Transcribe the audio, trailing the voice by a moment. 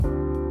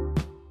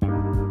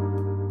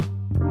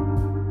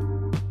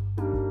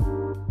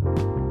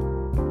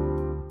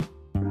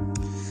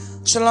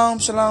Shalom,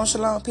 shalom,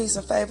 shalom, peace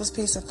and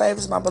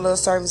favors, my beloved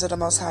servants of the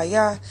Most High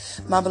Yah,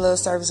 my beloved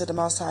servants of the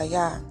Most High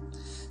Yah.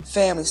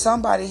 Family,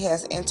 somebody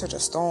has entered a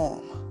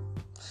storm.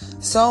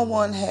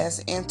 Someone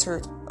has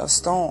entered a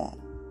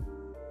storm.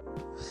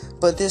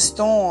 But this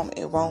storm,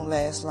 it won't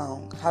last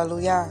long.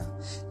 Hallelujah.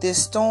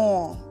 This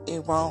storm,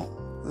 it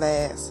won't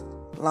last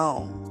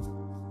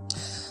long.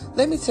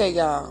 Let me tell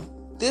y'all,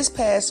 this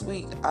past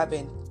week, I've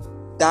been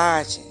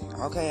dodging.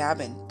 Okay, I've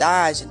been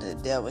dodging the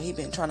devil. He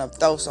been trying to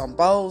throw some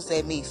bows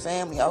at me,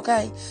 family,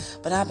 okay?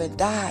 But I've been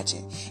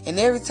dodging. And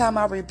every time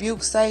I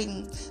rebuke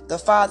Satan, the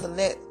Father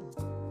let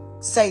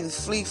Satan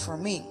flee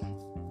from me.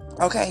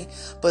 Okay?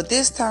 But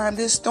this time,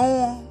 this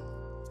storm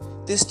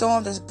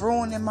that's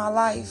brewing in my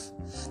life,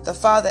 the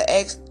Father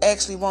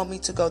actually want me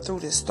to go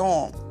through this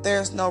storm.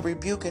 There's no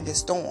rebuking this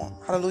storm.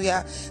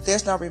 Hallelujah.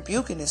 There's no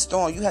rebuking this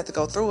storm. You have to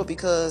go through it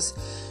because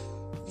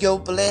your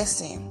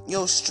blessing,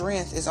 your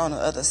strength is on the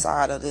other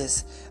side of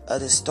this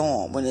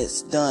storm when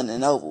it's done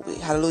and over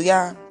with.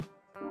 Hallelujah.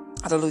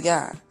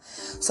 Hallelujah.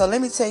 So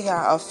let me tell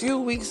y'all, a few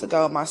weeks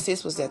ago, my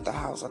sis was at the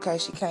house. Okay,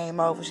 she came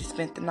over, she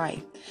spent the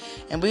night,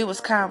 and we was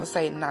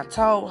conversating. And I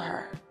told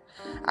her,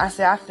 I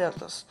said, I felt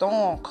the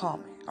storm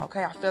coming.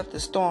 Okay, I felt the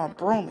storm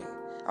brewing.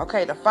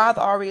 Okay, the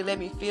Father already let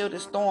me feel the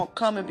storm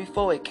coming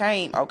before it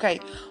came. Okay,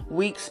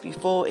 weeks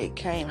before it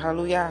came.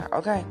 Hallelujah.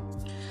 Okay.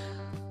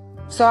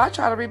 So I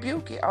try to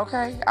rebuke it,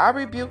 okay? I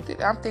rebuked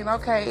it. I'm thinking,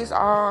 okay, it's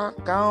all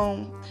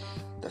gone.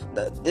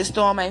 This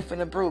storm ain't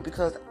finna brew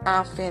because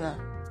I'm finna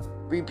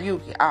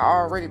rebuke it. I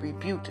already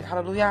rebuked it.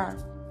 Hallelujah.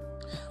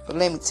 But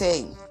let me tell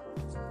you,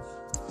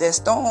 that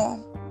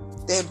storm,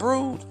 that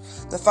brewed,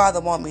 the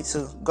Father want me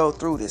to go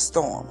through this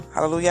storm.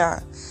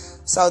 Hallelujah.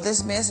 So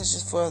this message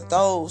is for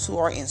those who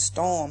are in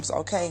storms,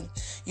 okay?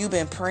 You've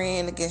been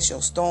praying against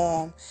your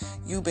storm.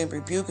 You've been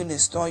rebuking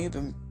this storm. You've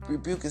been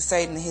rebuking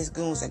Satan and his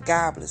goons and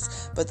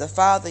goblins. But the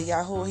Father,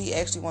 Yahuwah, he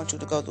actually wants you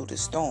to go through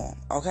this storm,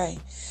 okay?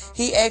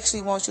 He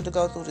actually wants you to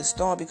go through this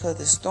storm because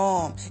the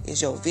storm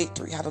is your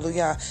victory.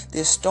 Hallelujah.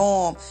 This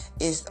storm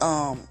is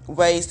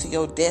ways to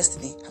your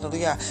destiny.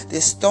 Hallelujah.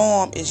 This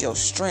storm is your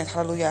strength.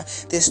 Hallelujah.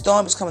 This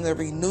storm is coming to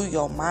renew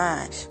your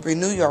mind,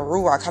 renew your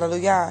ruach.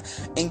 Hallelujah.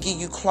 And get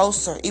you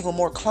closer, even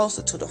more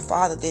closer to the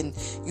Father than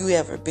you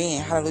ever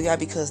been. Hallelujah.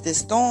 Because this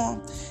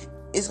storm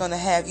is going to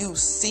have you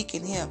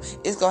seeking him.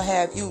 It's going to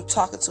have you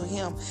talking to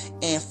him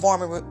and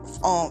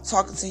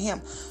talking to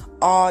him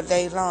all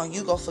day long.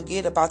 You going to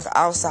forget about the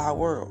outside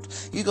world.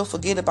 You going to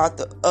forget about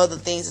the other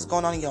things that's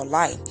going on in your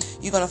life.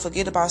 You're going to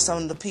forget about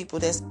some of the people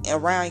that's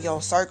around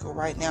your circle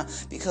right now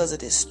because of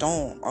this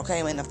storm.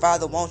 Okay. And the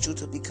Father wants you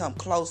to become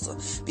closer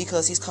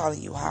because he's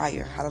calling you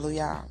higher.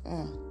 Hallelujah.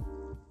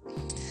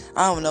 I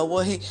don't know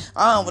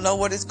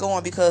where it's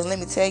going because let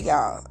me tell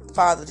y'all,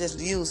 Father just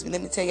used me.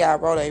 Let me tell y'all, I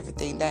wrote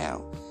everything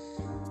down.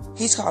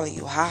 He's calling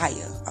you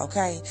higher,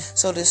 okay?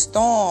 So the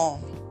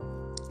storm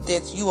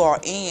that you are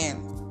in,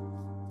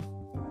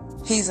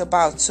 he's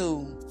about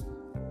to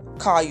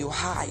call you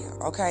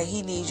higher, okay?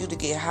 He needs you to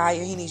get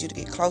higher. He needs you to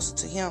get closer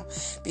to him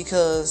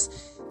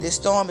because this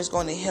storm is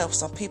going to help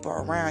some people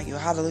around you.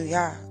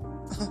 Hallelujah.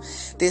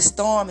 This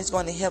storm is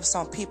going to help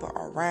some people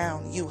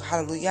around you.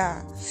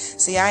 Hallelujah.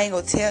 See, I ain't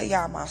going to tell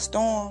y'all my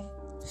storm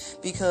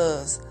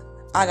because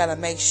I got to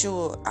make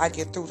sure I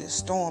get through this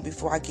storm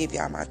before I give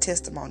y'all my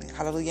testimony.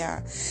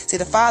 Hallelujah. See,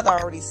 the Father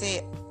already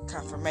said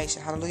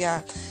confirmation.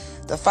 Hallelujah.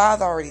 The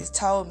Father already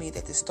told me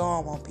that the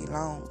storm won't be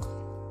long.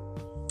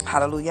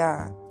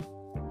 Hallelujah.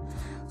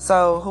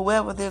 So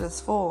whoever this is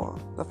for,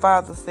 the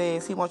Father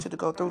says he wants you to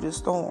go through this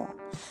storm.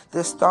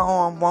 This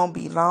storm won't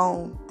be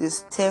long.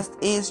 This test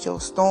is your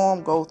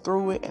storm. Go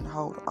through it and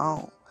hold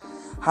on.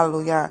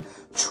 Hallelujah.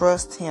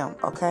 Trust him.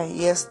 Okay.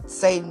 Yes,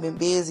 Satan been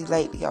busy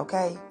lately.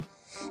 Okay.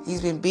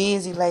 He's been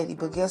busy lately,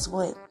 but guess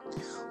what?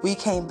 We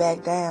can't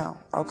back down,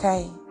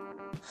 okay?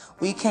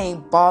 We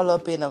can't ball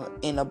up in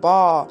a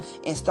ball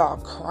and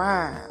start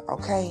crying,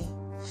 okay?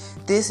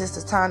 This is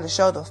the time to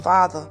show the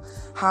Father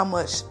how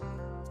much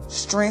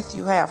strength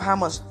you have, how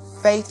much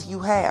faith you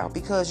have,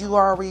 because you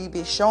already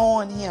been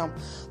showing him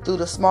through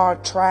the small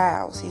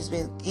trials he's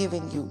been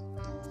giving you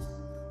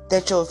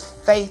that your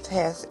faith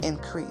has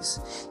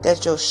increased,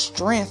 that your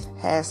strength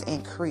has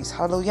increased.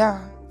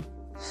 Hallelujah.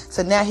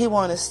 So now he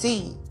want to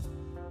see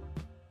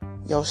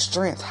your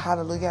strength.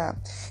 Hallelujah.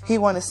 He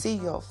want to see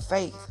your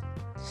faith.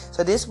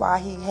 So this is why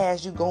he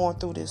has you going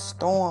through this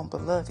storm,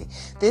 beloved.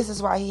 This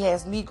is why he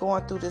has me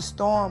going through this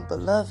storm,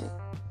 beloved.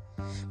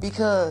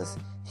 Because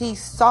he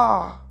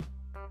saw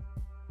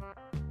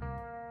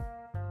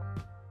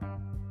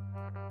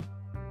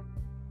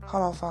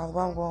hold on, Father,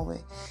 what I'm going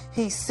with.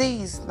 He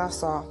sees, not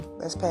saw,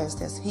 that's past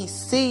tense. He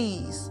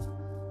sees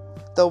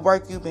the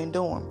work you've been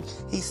doing.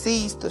 He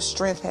sees the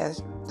strength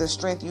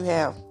you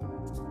have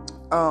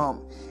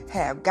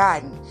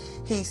gotten.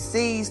 He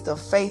sees the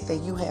faith that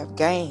you have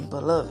gained,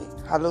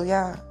 beloved.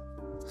 Hallelujah.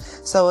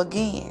 So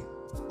again,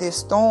 this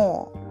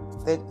storm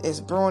that is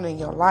brewing in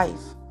your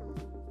life,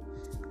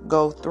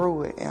 go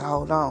through it and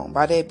hold on.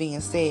 By that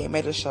being said,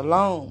 may the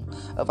shalom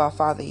of our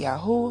Father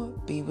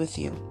Yahuwah be with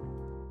you.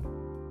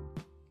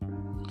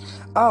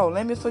 Oh,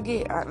 let me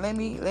forget. Let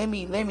me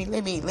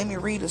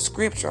read the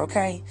scripture,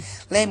 okay?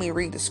 Let me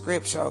read the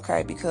scripture,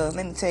 okay? Because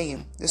let me tell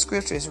you, the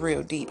scripture is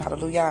real deep.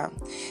 Hallelujah.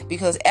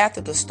 Because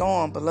after the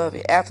storm,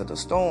 beloved, after the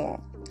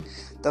storm,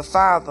 the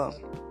Father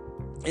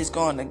is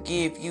going to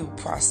give you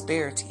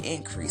prosperity,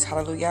 increase.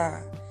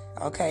 Hallelujah.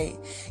 Okay?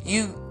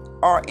 You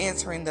are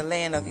entering the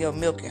land of your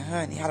milk and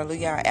honey.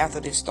 Hallelujah. After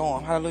this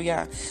storm.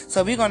 Hallelujah.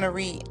 So we're going to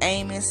read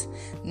Amos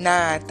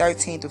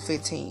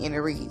 9:13-15, and it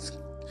reads,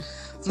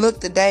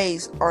 "Look, the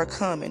days are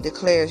coming,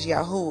 declares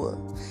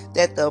Yahuwah,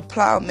 that the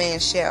plowman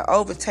shall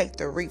overtake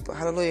the reaper."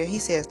 Hallelujah. He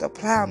says the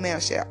plowman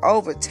shall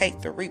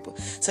overtake the reaper.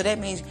 So that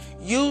means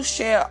you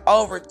shall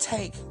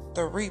overtake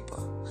the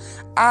reaper.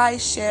 I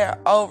shall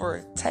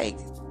overtake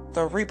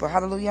the reaper.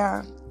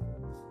 Hallelujah.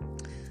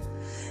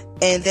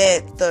 And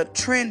that the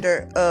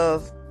trender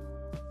of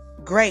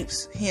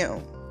grapes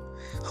him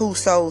who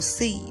sows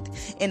seed,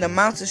 and the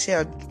mountains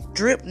shall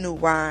drip new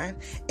wine,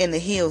 and the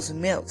hills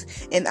melt.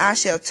 And I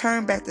shall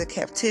turn back the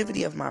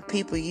captivity of my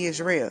people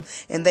Israel,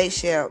 and they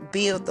shall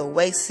build the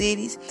waste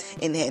cities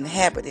and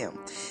inhabit them,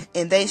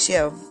 and they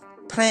shall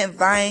plant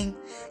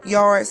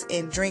vineyards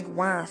and drink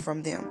wine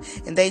from them,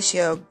 and they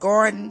shall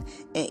garden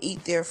and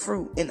eat their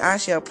fruit, and I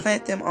shall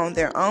plant them on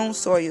their own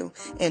soil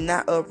and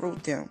not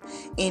uproot them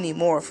any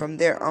more from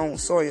their own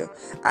soil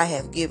I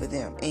have given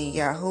them. And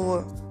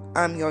Yahuwah,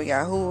 I'm your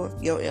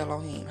Yahuwah, your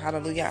Elohim.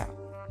 Hallelujah.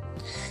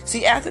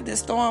 See, after this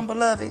storm,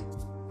 beloved,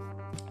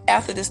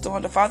 after this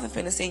storm, the Father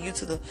finna send you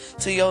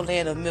to your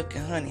land of milk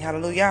and honey.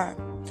 Hallelujah.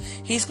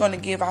 He's going to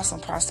give out some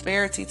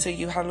prosperity to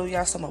you.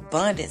 Hallelujah. Some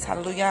abundance.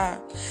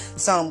 Hallelujah.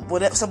 Some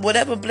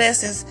whatever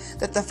blessings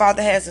that the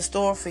Father has in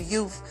store for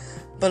you,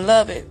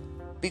 beloved,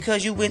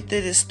 because you went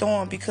through this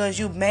storm, because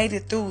you made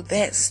it through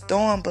that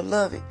storm,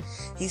 beloved,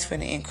 He's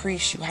finna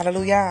increase you.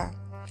 Hallelujah.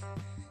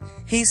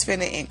 He's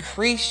finna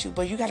increase you,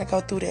 but you got to go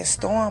through that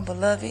storm,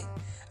 beloved.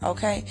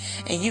 Okay?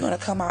 And you're going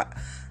to come out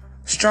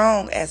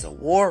strong as a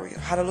warrior.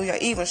 Hallelujah.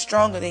 Even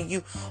stronger than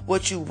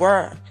what you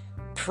were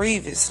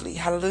previously.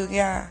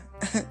 Hallelujah.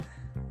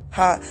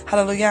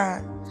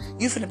 Hallelujah.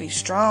 You finna be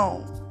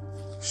strong,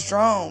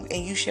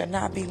 and you shall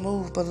not be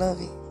moved,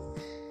 beloved.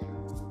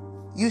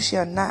 You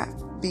shall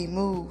not be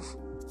moved,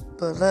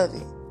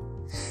 beloved.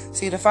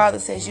 See, the Father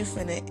says you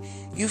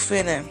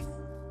finna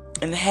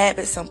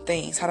inhabit some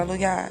things.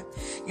 Hallelujah.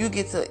 You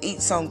get to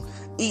eat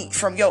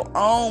from your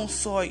own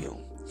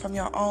soil, from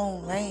your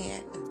own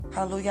land.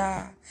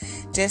 Hallelujah.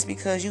 Just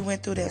because you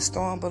went through that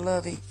storm,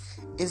 beloved,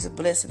 is a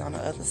blessing on the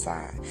other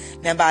side.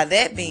 Now, by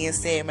that being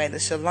said, may the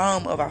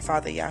shalom of our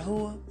Father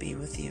Yahuwah be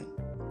with you.